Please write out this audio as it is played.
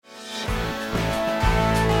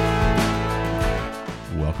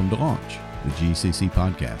welcome to Launch, the GCC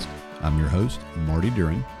podcast. I'm your host, Marty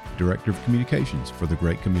During, Director of Communications for the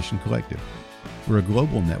Great Commission Collective. We're a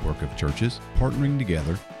global network of churches partnering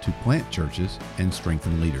together to plant churches and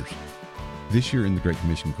strengthen leaders. This year in the Great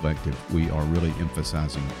Commission Collective, we are really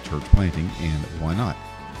emphasizing church planting, and why not?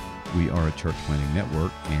 We are a church planting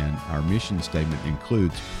network, and our mission statement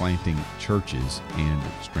includes planting churches and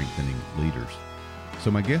strengthening leaders. So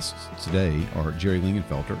my guests today are Jerry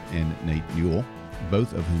Lingenfelter and Nate Newell,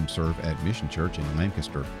 both of whom serve at Mission Church in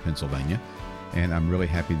Lancaster, Pennsylvania. And I'm really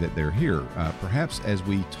happy that they're here. Perhaps as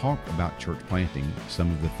we talk about church planting,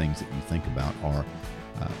 some of the things that you think about are,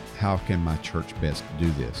 how can my church best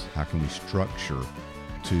do this? How can we structure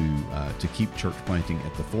to keep church planting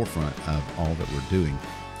at the forefront of all that we're doing?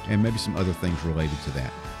 And maybe some other things related to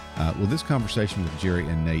that. Well, this conversation with Jerry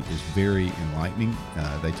and Nate is very enlightening.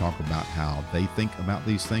 They talk about how they think about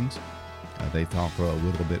these things. They talk a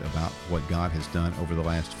little bit about what God has done over the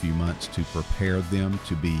last few months to prepare them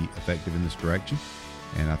to be effective in this direction.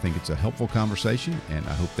 And I think it's a helpful conversation, and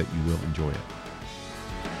I hope that you will enjoy it.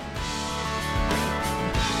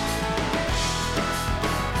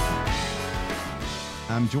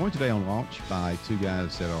 I'm joined today on Launch by two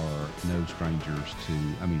guys that are no strangers to,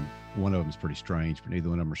 one of them is pretty strange, but neither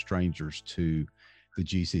one of them are strangers to the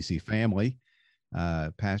GCC family.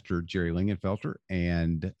 Pastor Jerry Lingenfelter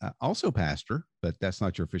and also pastor, but that's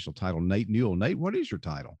not your official title, Nate Newell. Nate, what is your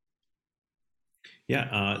title?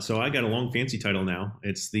 Yeah, so I got a long fancy title now.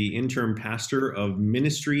 It's the interim pastor of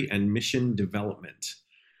ministry and mission development.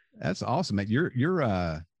 That's awesome, man.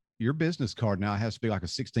 Your business card now has to be like a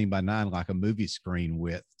 16:9, like a movie screen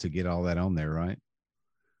width to get all that on there, right?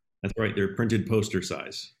 That's right. They're printed poster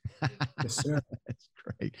size. Yes, sir. That's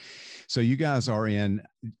great. So you guys are in,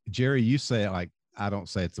 Jerry, you say it like, I don't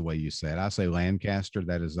say it the way you say it. I say Lancaster.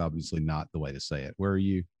 That is obviously not the way to say it. Where are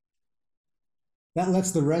you? That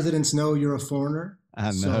lets the residents know you're a foreigner.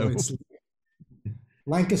 I know. So it's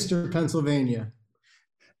Lancaster, Pennsylvania.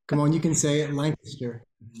 Come on, you can say it, Lancaster.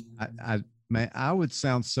 I would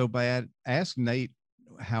sound so bad. Ask Nate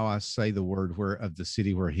how I say the word of the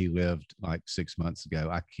city where he lived like 6 months ago.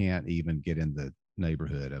 I can't even get in the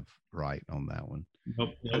neighborhood of right on that one.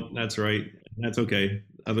 Nope, that's right. That's okay.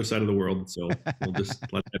 Other side of the world. So we'll just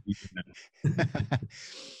let that be.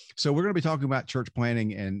 So we're going to be talking about church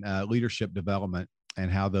planting and leadership development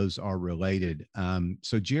and how those are related.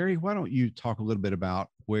 So Jerry, why don't you talk a little bit about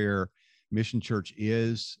where Mission Church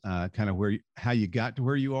is, kind of how you got to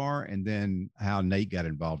where you are, and then how Nate got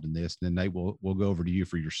involved in this. And then Nate, we'll go over to you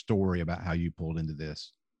for your story about how you pulled into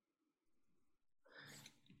this.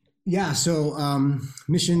 Yeah, so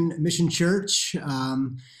Mission Church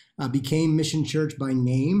became Mission Church by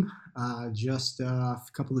name just a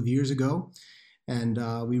couple of years ago, and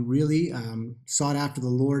we really sought after the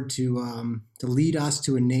Lord to lead us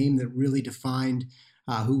to a name that really defined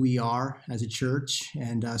who we are as a church.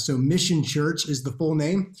 And so Mission Church is the full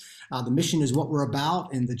name. The mission is what we're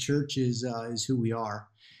about, and the church is who we are.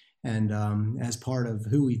 And as part of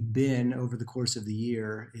who we've been over the course of the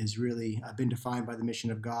year is really been defined by the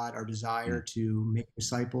mission of God, our desire to make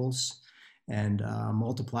disciples and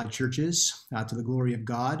multiply churches to the glory of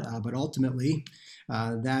God. But ultimately,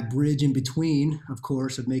 that bridge in between, of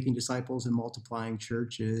course, of making disciples and multiplying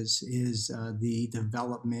churches is the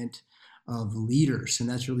development of leaders. And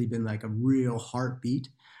that's really been like a real heartbeat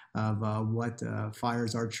of what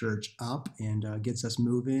fires our church up and gets us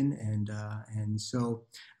moving. And so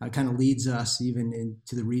it kind of leads us even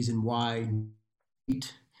into the reason why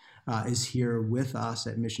Nate is here with us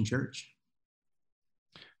at Mission Church.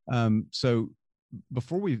 So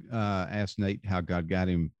before we ask Nate how God got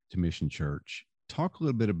him to Mission Church, talk a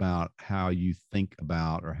little bit about how you think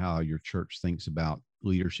about, or how your church thinks about,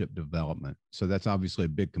 leadership development. So that's obviously a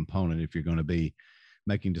big component if you're going to be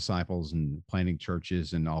making disciples and planting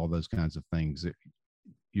churches and all those kinds of things.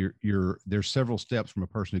 There's several steps from a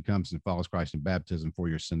person who comes and follows Christ in baptism before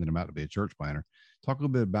you're sending them out to be a church planter. Talk a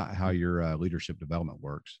little bit about how your leadership development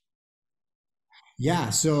works. Yeah,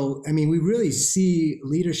 so we really see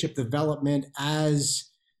leadership development as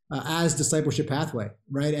discipleship pathway,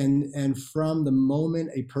 right? And from the moment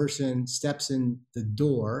a person steps in the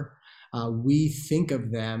door, we think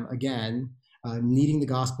of them again needing the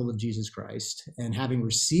gospel of Jesus Christ, and having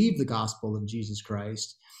received the gospel of Jesus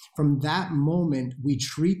Christ. From that moment, we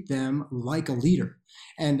treat them like a leader.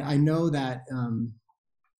 And I know that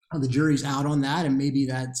the jury's out on that, and maybe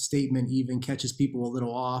that statement even catches people a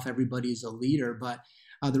little off. Everybody's a leader, but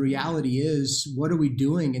the reality is, what are we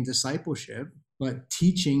doing in discipleship but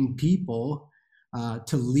teaching people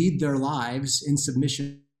to lead their lives in submission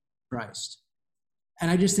to Christ? And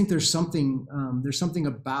I just think there's something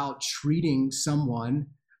about treating someone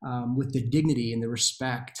with the dignity and the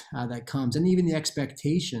respect that comes, and even the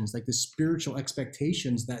expectations, like the spiritual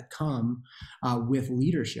expectations that come with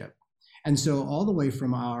leadership. And so all the way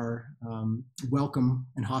from our welcome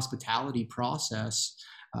and hospitality process,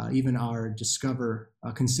 even our Discover,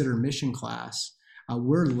 Consider Mission class,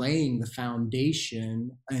 we're laying the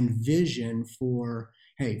foundation and vision for,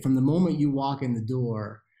 hey, from the moment you walk in the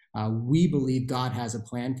door, we believe God has a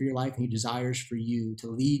plan for your life, and He desires for you to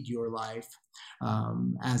lead your life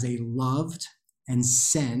as a loved and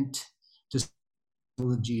sent disciple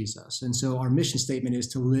of Jesus. And so our mission statement is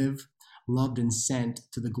to live loved and sent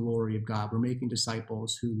to the glory of God. We're making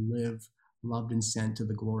disciples who live loved and sent to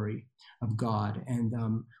the glory of God. And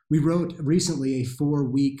we wrote recently a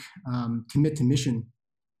 4-week commit to mission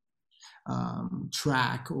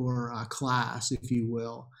track or class, if you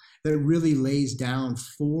will, that really lays down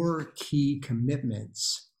 4 key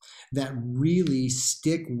commitments that really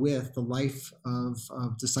stick with the life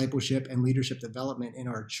of discipleship and leadership development in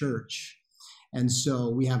our church. And so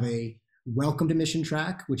we have a welcome to mission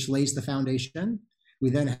track, which lays the foundation.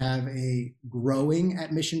 We then have a growing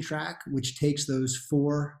at mission track, which takes those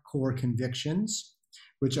 4 core convictions,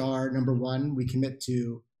 which are, number 1, we commit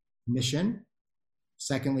to mission.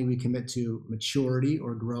 Secondly, we commit to maturity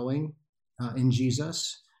or growing in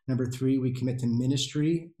Jesus. Number 3, we commit to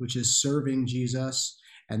ministry, which is serving Jesus.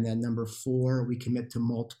 And then number 4, we commit to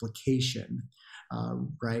multiplication,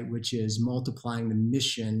 right, which is multiplying the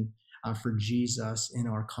mission for Jesus in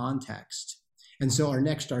our context. And so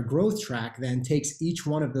our growth track then takes each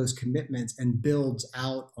one of those commitments and builds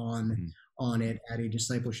out on it at a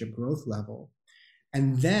discipleship growth level.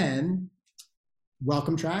 And then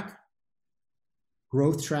welcome track,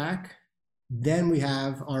 growth track, then we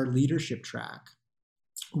have our leadership track,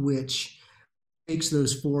 which takes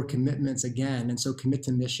those 4 commitments again. And so commit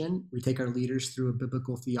to mission, we take our leaders through a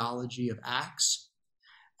biblical theology of Acts.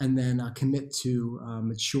 And then commit to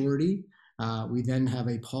maturity. We then have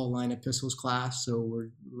a Pauline epistles class. So we're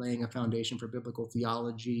laying a foundation for biblical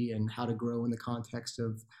theology and how to grow in the context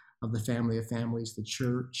of the family of families, the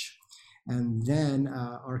church. And then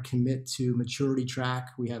our commit to maturity track,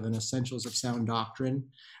 we have an essentials of sound doctrine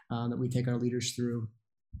that we take our leaders through.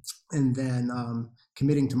 And then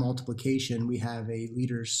committing to multiplication, we have a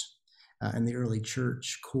leaders in the early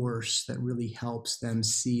church course that really helps them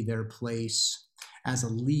see their place as a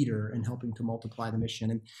leader in helping to multiply the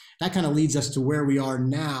mission. And that kind of leads us to where we are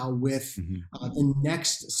now with the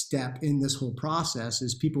next step in this whole process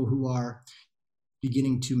is people who are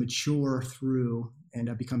beginning to mature through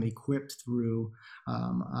and become equipped through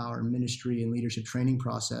our ministry and leadership training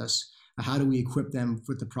process. How do we equip them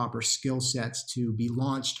with the proper skill sets to be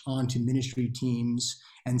launched onto ministry teams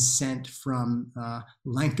and sent from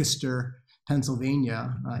Lancaster,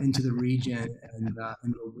 Pennsylvania, into the region and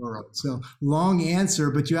the world? So long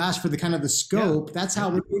answer, but you asked for the kind of the scope. Yeah. That's how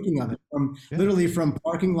we're thinking of it, from literally from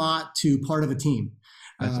parking lot to part of a team.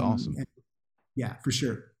 That's awesome. Yeah, for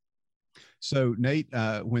sure. So Nate,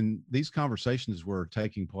 when these conversations were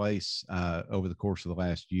taking place over the course of the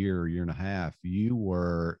last year and a half, you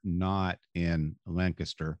were not in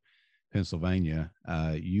Lancaster, Pennsylvania.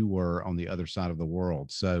 You were on the other side of the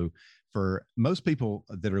world. So for most people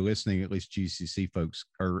that are listening, at least GCC folks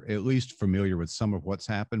are at least familiar with some of what's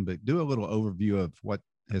happened, but do a little overview of what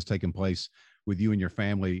has taken place with you and your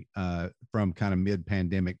family from kind of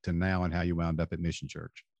mid-pandemic to now and how you wound up at Mission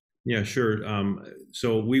Church. Yeah, sure.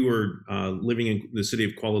 So we were living in the city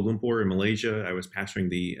of Kuala Lumpur in Malaysia. I was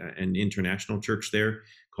pastoring an international church there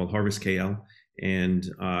called Harvest KL. And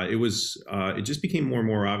it just became more and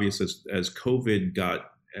more obvious as COVID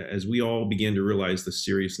as we all began to realize the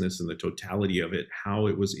seriousness and the totality of it, how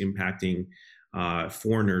it was impacting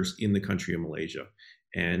foreigners in the country of Malaysia,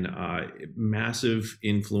 and massive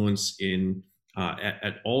influence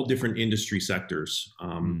at all different industry sectors.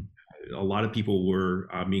 A lot of people were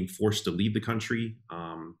being forced to leave the country.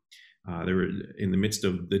 They were in the midst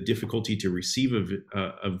of the difficulty to receive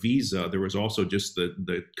a visa. There was also just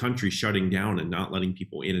the country shutting down and not letting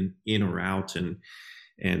people in or out, and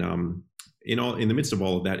in the midst of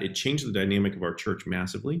all of that, it changed the dynamic of our church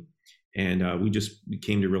massively. And we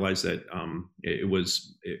came to realize that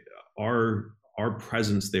our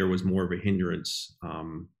presence there was more of a hindrance,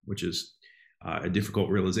 which is a difficult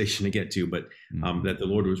realization to get to, but that the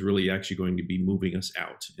Lord was really actually going to be moving us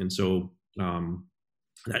out. And so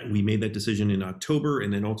that we made that decision in October,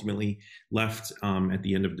 and then ultimately left at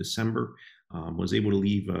the end of December. was able to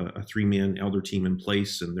leave a 3-man elder team in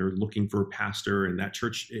place, and they're looking for a pastor. And that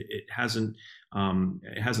church, it hasn't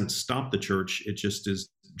stopped the church. It just has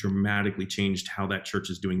dramatically changed how that church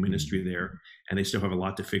is doing ministry there. And they still have a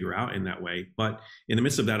lot to figure out in that way. But in the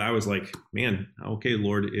midst of that, I was like, man, okay,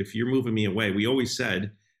 Lord, if you're moving me away, we always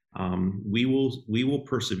said, we will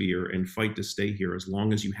persevere and fight to stay here as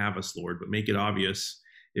long as you have us, Lord, but make it obvious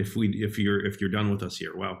if you're done with us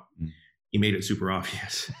here. Well, he made it super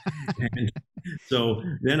obvious. And so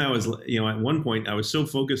then I was, at one point I was so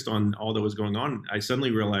focused on all that was going on, I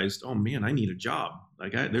suddenly realized, oh man, I need a job.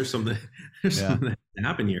 Like there's something that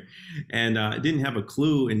happened here. And I didn't have a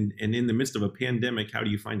clue. And in the midst of a pandemic, how do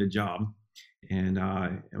you find a job? And,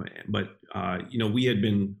 we had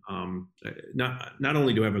been, not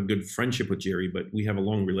only do I have a good friendship with Jerry, but we have a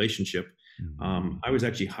long relationship. I was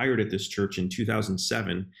actually hired at this church in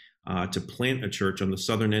 2007 to plant a church on the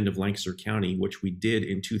southern end of Lancaster County, which we did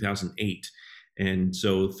in 2008. And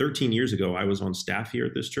so 13 years ago, I was on staff here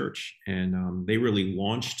at this church, and they really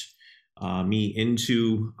launched me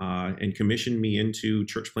into and commissioned me into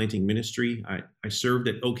church planting ministry. I served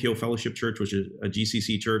at Oak Hill Fellowship Church, which is a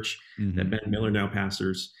GCC church that Ben Miller now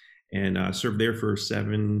pastors, and served there for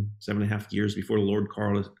 7.5 years before the Lord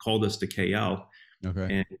called us to KL.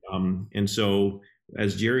 Okay. And so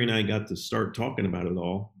as Jerry and I got to start talking about it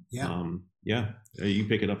all, you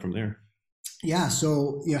pick it up from there. Yeah.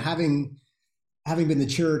 So, having been the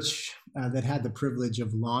church that had the privilege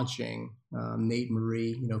of launching Nate and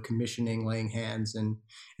Marie, commissioning, laying hands and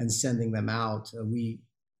sending them out, we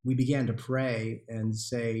began to pray and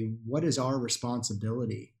say, what is our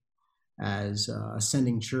responsibility as a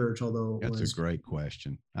sending church? Although that's a great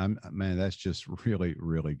question. Man, that's just really,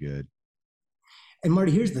 really good. And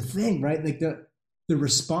Marty, here's the thing, right? Like the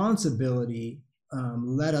responsibility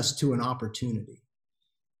led us to an opportunity.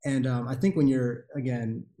 And I think when you're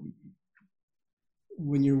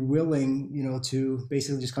willing, to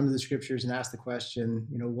basically just come to the scriptures and ask the question,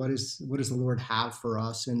 what does the Lord have for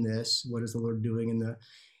us in this? What is the Lord doing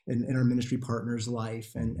in our ministry partner's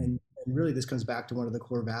life? And really this comes back to one of the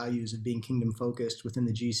core values of being kingdom focused within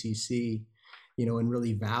the GCC, and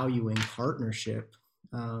really valuing partnership.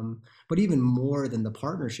 But even more than the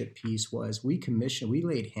partnership piece was we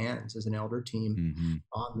laid hands as an elder team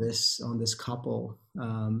on this couple,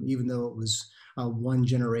 even though it was one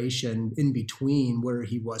generation in between where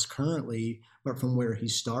he was currently, but from where he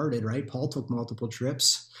started, right? Paul took multiple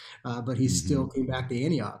trips, but he still came back to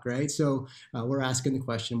Antioch, right? So we're asking the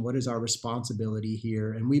question, what is our responsibility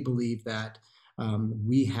here? And we believe that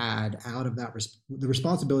we had out of that, the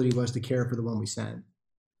responsibility was to care for the one we sent.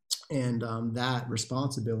 And that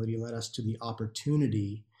responsibility led us to the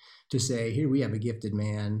opportunity to say, here we have a gifted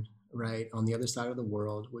man, right, on the other side of the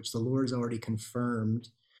world, which the Lord's already confirmed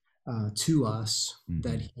to us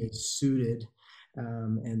that he is suited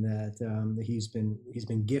and that he's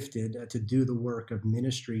been gifted to do the work of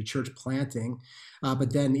ministry, church planting.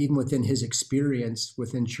 But then even within his experience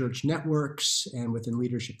within church networks and within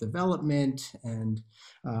leadership development and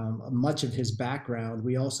much of his background,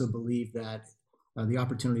 we also believe that the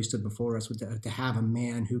opportunity stood before us to have a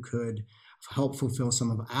man who could help fulfill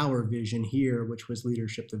some of our vision here, which was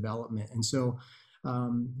leadership development. And so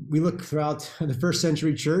we look throughout the first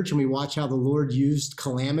century church and we watch how the Lord used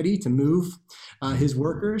calamity to move his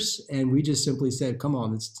workers. And we just simply said, come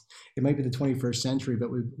on, it might be the 21st century, but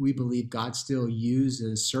we believe God still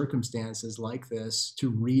uses circumstances like this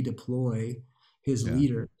to redeploy his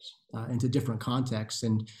leaders into different contexts.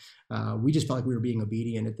 And we just felt like we were being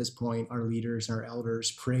obedient at this point. Our leaders, our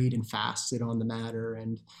elders prayed and fasted on the matter.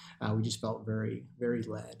 And we just felt very, very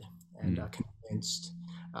led and convinced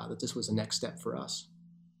that this was the next step for us.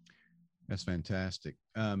 That's fantastic.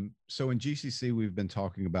 So in GCC, we've been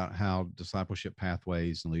talking about how discipleship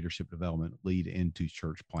pathways and leadership development lead into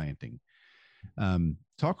church planting.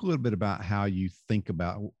 Talk a little bit about how you think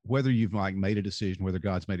about whether you've made a decision, whether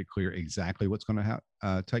God's made it clear exactly what's going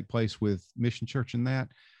to take place with Mission Church in that,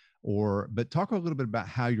 but talk a little bit about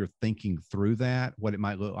how you're thinking through that, what it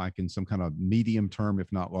might look like in some kind of medium term,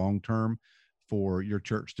 if not long term, for your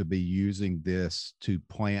church to be using this to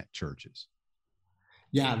plant churches.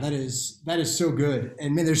 Yeah, that is so good.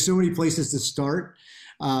 And man, there's so many places to start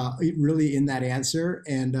really in that answer.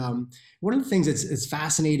 And one of the things that's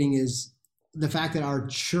fascinating is the fact that our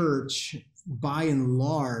church, by and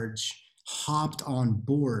large, hopped on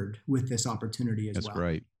board with this opportunity as well. That's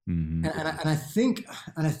great. And I think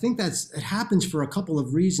it happens for a couple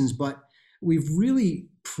of reasons, but we've really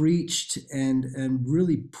preached and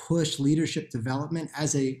really pushed leadership development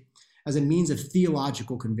as a means of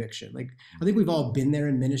theological conviction. Like, I think we've all been there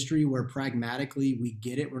in ministry where pragmatically we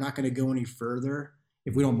get it. We're not going to go any further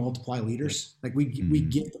if we don't multiply leaders. Like we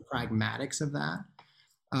get the pragmatics of that.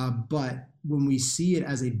 But when we see it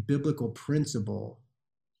as a biblical principle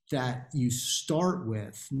that you start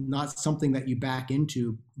with, not something that you back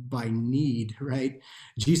into by need, right?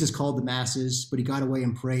 Jesus called the masses, but he got away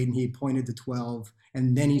and prayed, and he appointed the 12,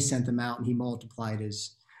 and then he sent them out and he multiplied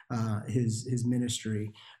his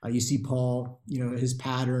ministry. You see Paul, his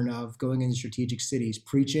pattern of going into strategic cities,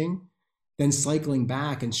 preaching, then cycling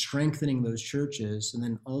back and strengthening those churches, and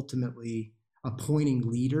then ultimately appointing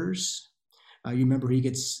leaders. You remember he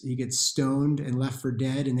gets stoned and left for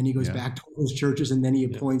dead, and then he goes back to those churches, and then he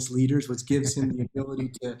appoints leaders, which gives him the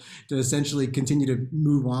ability to essentially continue to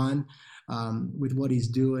move on with what he's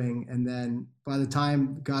doing. And then by the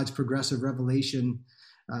time God's progressive revelation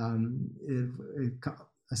it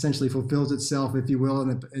essentially fulfills itself, if you will,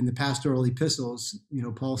 in the pastoral epistles,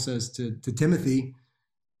 Paul says to Timothy,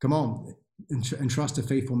 "Come on, entrust to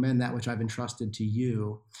faithful men that which I've entrusted to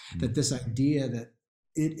you." Mm-hmm. That this idea that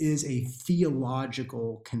it is a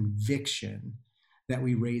theological conviction that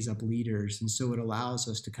we raise up leaders. And so it allows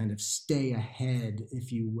us to kind of stay ahead,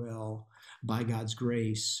 if you will, by God's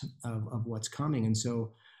grace of what's coming. And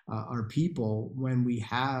so our people, when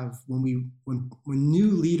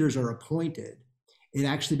new leaders are appointed, it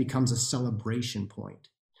actually becomes a celebration point,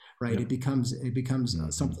 right? Yep. It becomes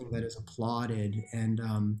something that is applauded. And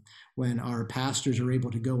when our pastors are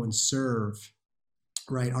able to go and serve,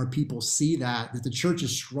 right, our people see that the church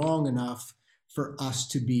is strong enough for us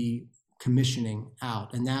to be commissioning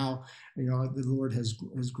out. And now, the Lord has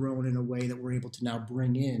grown in a way that we're able to now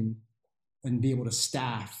bring in and be able to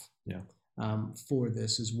staff for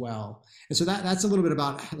this as well. And so that's a little bit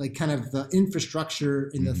about like kind of the infrastructure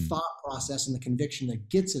in the thought process and the conviction that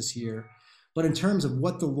gets us here. But in terms of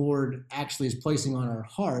what the Lord actually is placing on our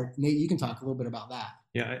heart, Nate, you can talk a little bit about that.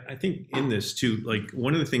 Yeah, I think in this too, like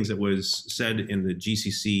one of the things that was said in the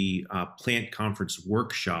GCC plant conference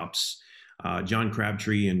workshops, John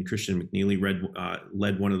Crabtree and Christian McNeely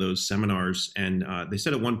led one of those seminars, and they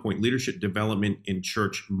said at one point, leadership development in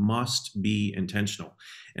church must be intentional.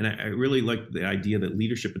 And I really like the idea that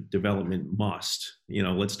leadership development must,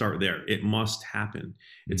 let's start there. It must happen.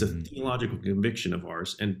 It's a theological conviction of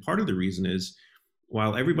ours. And part of the reason is,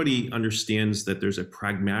 while everybody understands that there's a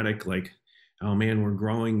pragmatic, like, oh man, we're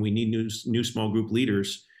growing, we need new small group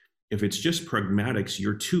leaders. If it's just pragmatics,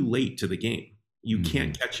 you're too late to the game. You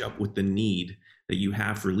can't catch up with the need that you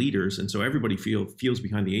have for leaders. And so everybody feels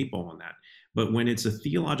behind the 8 ball on that. But when it's a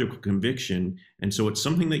theological conviction, and so it's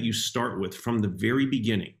something that you start with from the very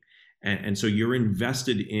beginning. And so you're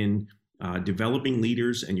invested in developing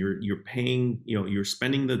leaders, and you're paying, you're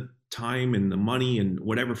spending the time and the money and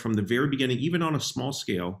whatever from the very beginning, even on a small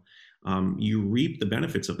scale. You reap the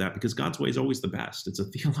benefits of that because God's way is always the best. It's a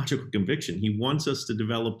theological conviction. He wants us to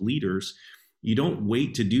develop leaders. You don't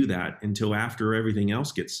wait to do that until after everything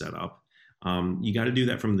else gets set up. You got to do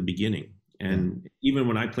that from the beginning. And even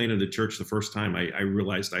when I planted a church the first time, I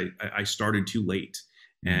realized I started too late.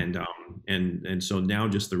 And so now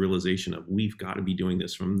just the realization of we've got to be doing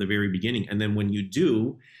this from the very beginning. And then when you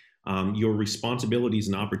do, your responsibilities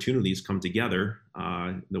and opportunities come together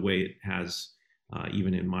the way it has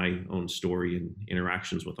even in my own story and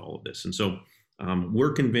interactions with all of this. And so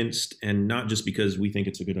we're convinced, and not just because we think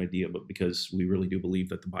it's a good idea, but because we really do believe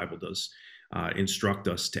that the Bible does instruct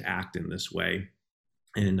us to act in this way.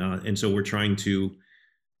 And so we're trying to,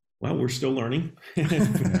 we're still learning,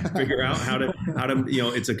 figure out how to,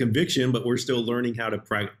 it's a conviction, but we're still learning how to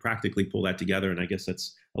practically pull that together. And I guess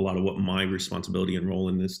that's a lot of what my responsibility and role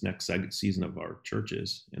in this next season of our church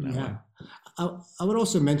is in that way. I would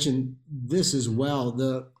also mention this as well.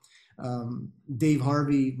 The Dave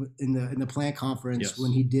Harvey in the plant conference,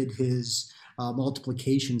 when he did his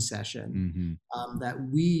multiplication session, that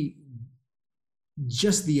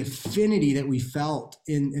just the affinity that we felt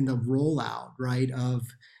in the rollout, right, of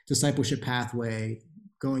discipleship pathway,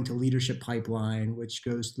 going to leadership pipeline, which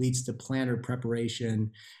leads to planner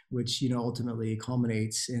preparation, which ultimately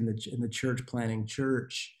culminates in the church planning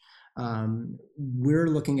church. We're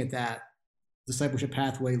looking at that discipleship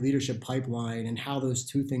pathway, leadership pipeline, and how those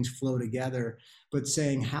two things flow together, but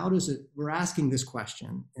saying, we're asking this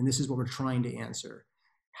question, and this is what we're trying to answer.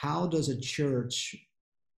 How does a church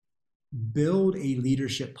build a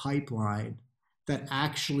leadership pipeline that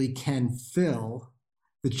actually can fill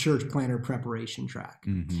the church planner preparation track?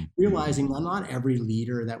 Realizing that not every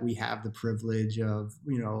leader that we have the privilege of,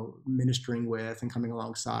 ministering with and coming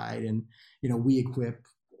alongside, and, we equip,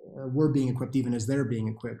 we're being equipped even as they're being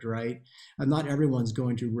equipped, right? Not everyone's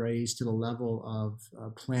going to raise to the level of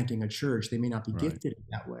planting a church. They may not be gifted in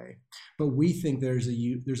that way, but we think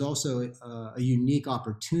there's also a unique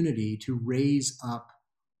opportunity to raise up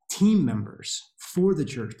team members for the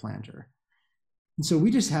church planter. And so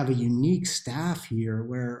we just have a unique staff here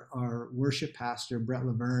where our worship pastor, Brett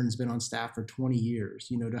Laverne, has been on staff for 20 years,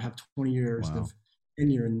 to have 20 years Wow. of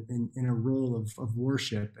tenure in a role of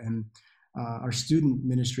worship. And our student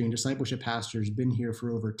ministry and discipleship pastor has been here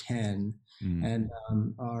for over 10. And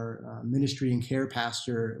our ministry and care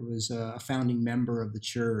pastor was a founding member of the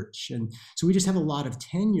church. And so we just have a lot of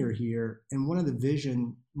tenure here. And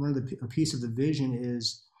a piece of the vision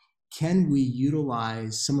is, can we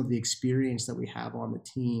utilize some of the experience that we have on the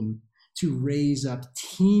team to raise up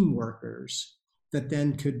team workers that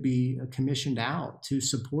then could be commissioned out to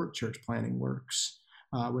support church planting works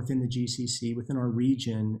within the GCC, within our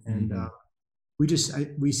region? And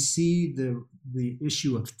we see the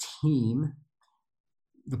issue of team.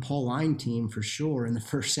 The Pauline team, for sure, in the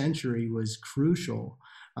first century was crucial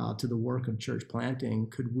to the work of church planting.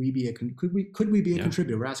 Could we be a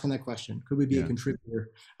contributor? We're asking that question. Could we be a contributor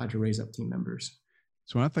to raise up team members?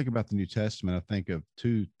 So when I think about the New Testament, I think of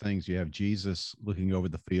two things. You have Jesus looking over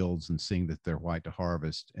the fields and seeing that they're white to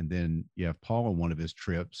harvest. And then you have Paul on one of his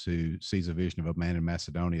trips who sees a vision of a man in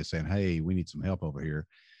Macedonia saying, hey, we need some help over here.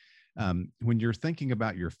 When you're thinking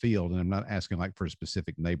about your field, and I'm not asking like for a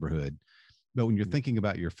specific neighborhood, but when you're thinking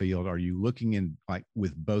about your field, are you looking in like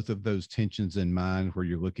with both of those tensions in mind, where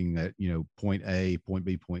you're looking at, point A, point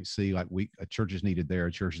B, point C, like a church is needed there,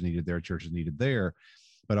 a church is needed there, a church is needed there.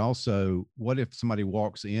 But also, what if somebody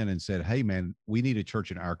walks in and said, hey, man, we need a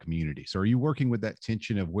church in our community? So are you working with that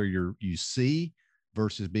tension of where you see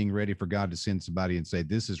versus being ready for God to send somebody and say,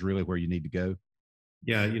 this is really where you need to go?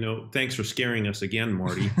 Yeah, thanks for scaring us again,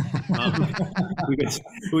 Marty.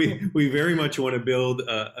 We very much want to build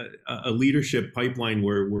a leadership pipeline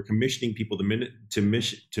where we're commissioning people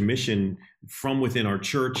to mission from within our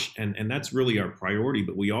church, and that's really our priority.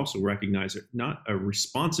 But we also recognize not a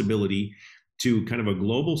responsibility to kind of a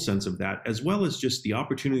global sense of that, as well as just the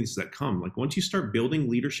opportunities that come. Like once you start building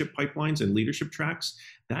leadership pipelines and leadership tracks,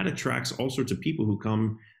 that attracts all sorts of people who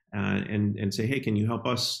come and say, hey, can you help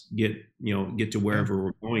us get to wherever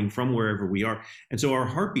we're going from wherever we are? And so our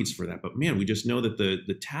heart beats for that. But man, we just know that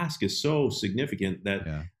the task is so significant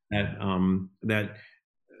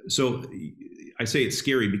so I say it's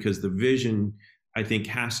scary because the vision, I think,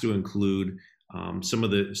 has to include some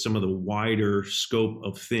of the wider scope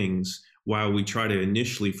of things, while we try to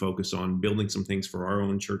initially focus on building some things for our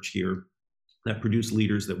own church here that produce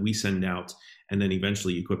leaders that we send out, and then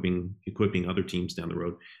eventually equipping other teams down the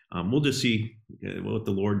road. We'll just see what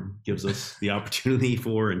the Lord gives us the opportunity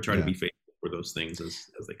for, and try to be faithful for those things as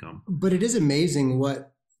they come. But it is amazing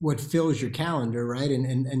what fills your calendar, right?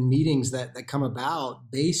 And meetings that come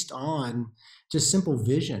about based on just simple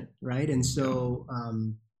vision, right? And so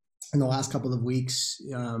in the last couple of weeks,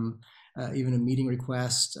 even a meeting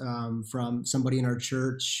request from somebody in our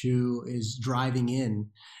church who is driving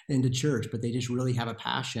into church, but they just really have a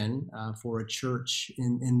passion for a church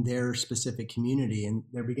in their specific community. And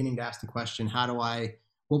they're beginning to ask the question,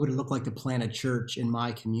 what would it look like to plant a church in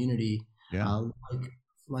my community?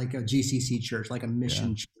 Like a GCC church, like a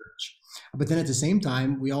mission church. But then at the same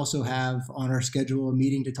time, we also have on our schedule a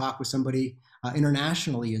meeting to talk with somebody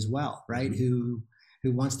internationally as well, right? Who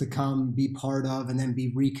wants to come be part of and then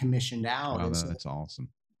be recommissioned out. Wow, that's awesome.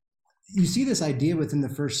 You see this idea within the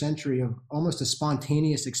first century of almost a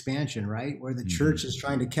spontaneous expansion, right? Where the church is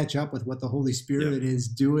trying to catch up with what the Holy Spirit is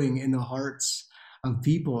doing in the hearts of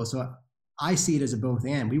people. So I see it as a both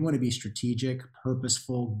and. We want to be strategic,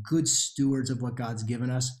 purposeful, good stewards of what God's given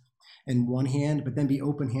us in one hand, but then be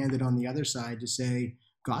open-handed on the other side to say,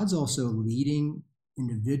 God's also leading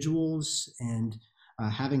individuals and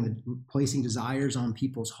placing desires on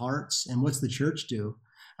people's hearts. And what's the church do?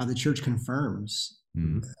 The church confirms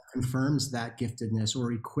that giftedness,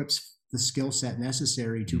 or equips the skill set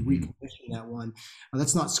necessary to recommission that one.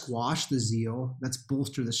 Let's not squash the zeal. Let's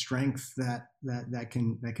bolster the strength that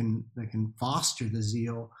can foster the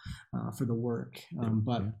zeal for the work.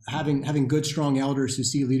 But having good, strong elders who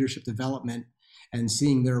see leadership development and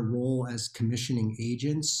seeing their role as commissioning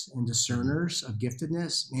agents and discerners of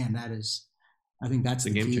giftedness, man, I think that's the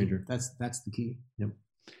game key. changer. That's the key. Yep.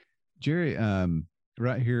 Jerry,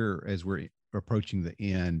 right here as we're approaching the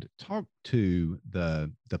end, talk to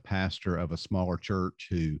the pastor of a smaller church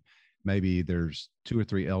who maybe there's 2 or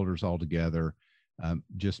 3 elders all together,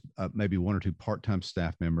 just maybe 1 or 2 part-time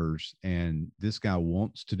staff members, and this guy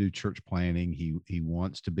wants to do church planning. He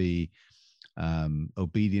wants to be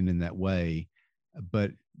obedient in that way,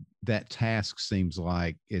 but that task seems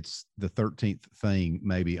like it's the 13th thing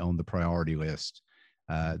maybe on the priority list,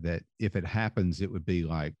 that if it happens, it would be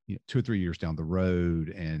like 2 or 3 years down the road.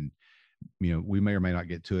 And we may or may not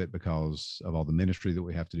get to it because of all the ministry that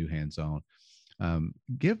we have to do hands-on.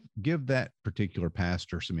 Give that particular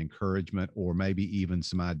pastor some encouragement, or maybe even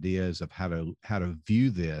some ideas of how to view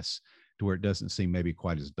this to where it doesn't seem maybe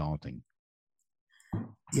quite as daunting.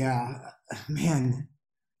 Yeah, man,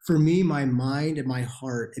 for me, my mind and my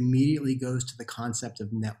heart immediately goes to the concept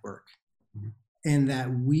of network. Mm-hmm. And that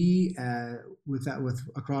we, with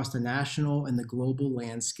across the national and the global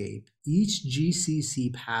landscape, each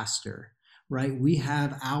GCC pastor, right, we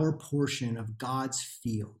have our portion of God's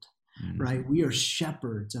field, right? We are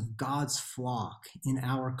shepherds of God's flock in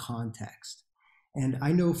our context. And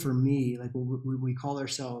I know for me, like when we call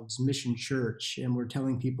ourselves Mission Church and we're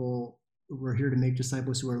telling people we're here to make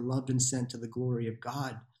disciples who are loved and sent to the glory of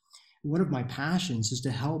God, one of my passions is to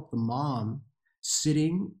help the mom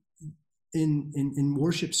sitting in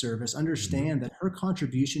worship service understand that her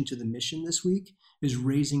contribution to the mission this week is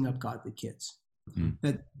raising up godly kids.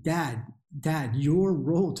 That dad, your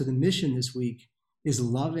role to the mission this week is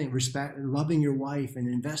loving your wife and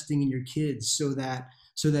investing in your kids so that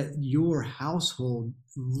your household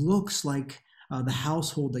looks like the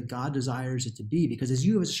household that God desires it to be. Because as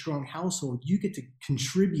you have a strong household, you get to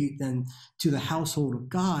contribute then to the household of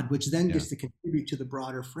God, which then gets to contribute to the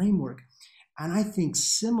broader framework. And I think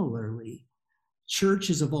similarly,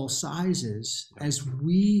 churches of all sizes, as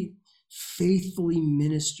we faithfully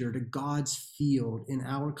minister to God's field in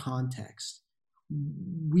our context,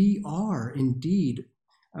 we are indeed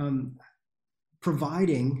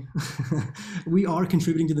providing, we are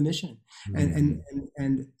contributing to the mission.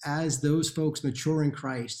 And as those folks mature in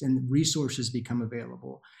Christ and resources become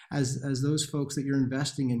available, as those folks that you're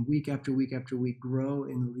investing in week after week after week grow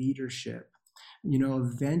in leadership,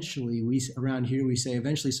 eventually around here we say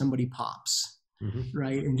eventually somebody pops.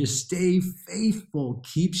 Right. And just stay faithful.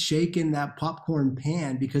 Keep shaking that popcorn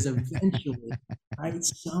pan, because eventually, right,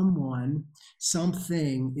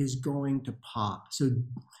 something is going to pop. So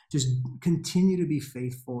just continue to be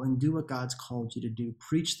faithful and do what God's called you to do.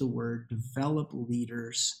 Preach the word, develop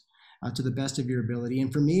leaders to the best of your ability.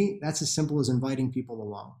 And for me, that's as simple as inviting people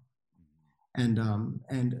along. And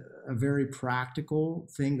a very practical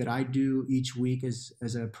thing that I do each week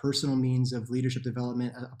as a personal means of leadership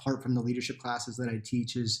development, apart from the leadership classes that I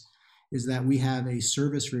teach, is that we have a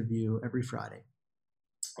service review every Friday.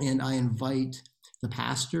 And I invite the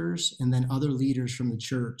pastors and then other leaders from the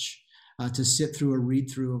church to sit through a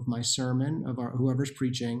read through of my sermon, of whoever's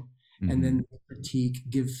preaching, and then critique,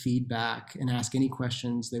 give feedback, and ask any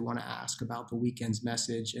questions they want to ask about the weekend's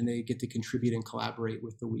message, and they get to contribute and collaborate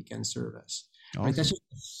with the weekend service. Awesome. Right? That's just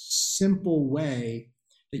a simple way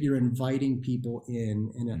that you're inviting people in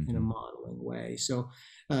a modeling way. So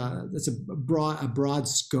that's a broad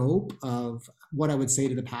scope of what I would say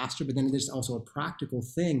to the pastor, but then there's also a practical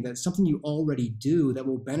thing that's something you already do that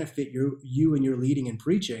will benefit you and your leading and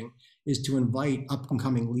preaching, is to invite up and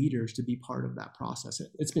coming leaders to be part of that process.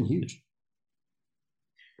 It's been huge.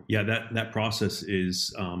 Yeah, that process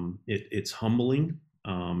is it's humbling,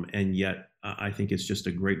 and yet I think it's just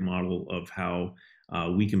a great model of how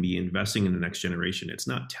we can be investing in the next generation. It's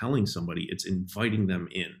not telling somebody, it's inviting them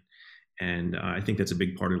in. And I think that's a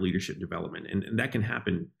big part of leadership development, and that can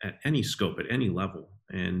happen at any scope, at any level.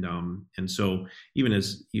 And so even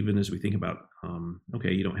as we think about,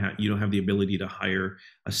 okay, you don't have the ability to hire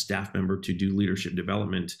a staff member to do leadership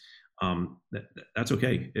development. That's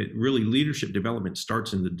okay. Leadership development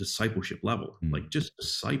starts in the discipleship level. Like, just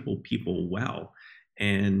disciple people well,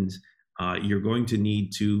 and you're going to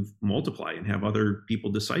need to multiply and have other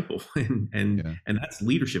people disciple, and that's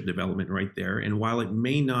leadership development right there. And while it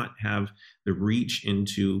may not have the reach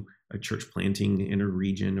into a church planting in a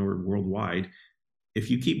region or worldwide, if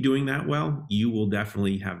you keep doing that well, you will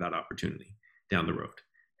definitely have that opportunity down the road.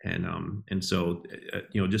 And so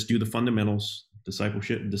just do the fundamentals,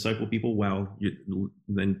 disciple people well,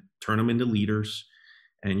 then turn them into leaders.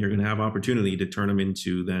 And you're going to have opportunity to turn them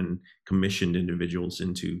into then commissioned individuals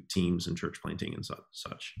into teams and church planting and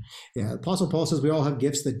such. Yeah, Apostle Paul says we all have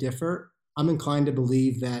gifts that differ. I'm inclined to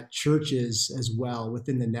believe that churches as well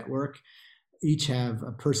within the network each have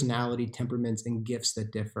a personality, temperaments, and gifts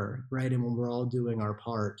that differ, right? And when we're all doing our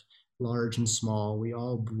part, large and small, we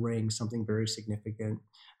all bring something very significant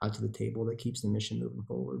to the table that keeps the mission moving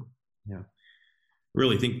forward. Yeah,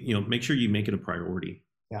 really think, make sure you make it a priority.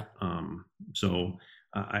 Yeah. So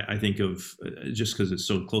I think of, just because it's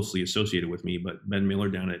so closely associated with me, but Ben Miller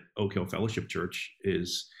down at Oak Hill Fellowship Church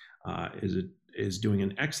is doing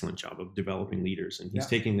an excellent job of developing leaders, and he's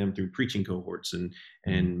taking them through preaching cohorts and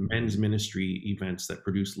men's ministry events that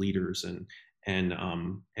produce leaders, and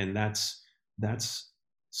that's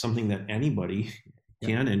something that anybody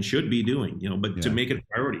can and should be doing, but to make it a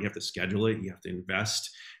priority, you have to schedule it. You have to invest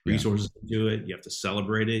resources into it. You have to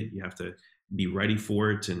celebrate it. You have to be ready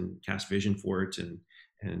for it and cast vision for it. And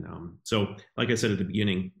so, like I said at the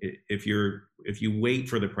beginning, if you wait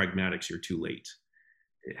for the pragmatics, you're too late.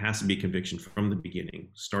 It has to be conviction from the beginning.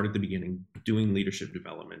 Start at the beginning, doing leadership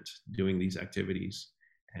development, doing these activities,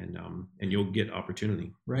 and you'll get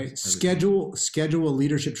opportunity. Right. Schedule a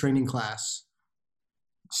leadership training class.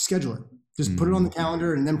 Schedule it. Just put it on the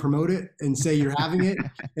calendar and then promote it and say you're having it.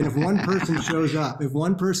 And if one person shows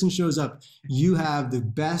up, you have the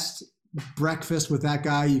best breakfast with that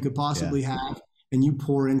guy you could possibly have, and you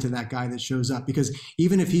pour into that guy that shows up. Because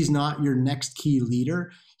even if he's not your next key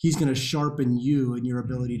leader, he's going to sharpen you and your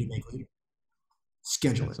ability to make leader.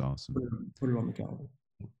 Schedule That's it. Awesome. Put it on the calendar.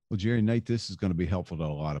 Well, Jerry, Nate, this is going to be helpful to a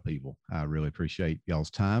lot of people. I really appreciate y'all's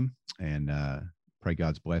time, and pray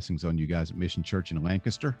God's blessings on you guys at Mission Church in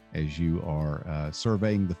Lancaster as you are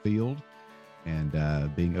surveying the field and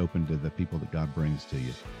being open to the people that God brings to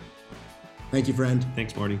you. Thank you, friend.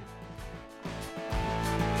 Thanks, Marty.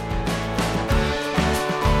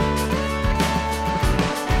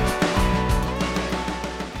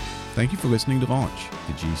 Thank you for listening to Launch,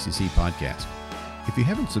 the GCC podcast. If you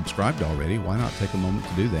haven't subscribed already, why not take a moment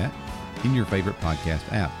to do that in your favorite podcast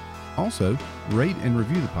app? Also, rate and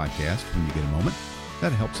review the podcast when you get a moment.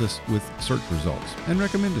 That helps us with search results. And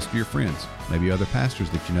recommend us to your friends, maybe other pastors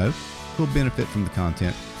that you know who will benefit from the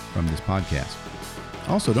content from this podcast.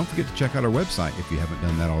 Also, don't forget to check out our website if you haven't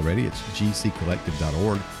done that already. It's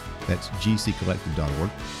gccollective.org. That's gccollective.org.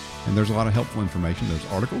 And there's a lot of helpful information. There's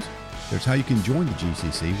articles. There's how you can join the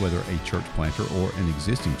GCC, whether a church planter or an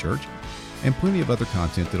existing church, and plenty of other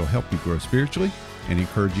content that'll help you grow spiritually and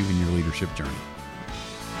encourage you in your leadership journey.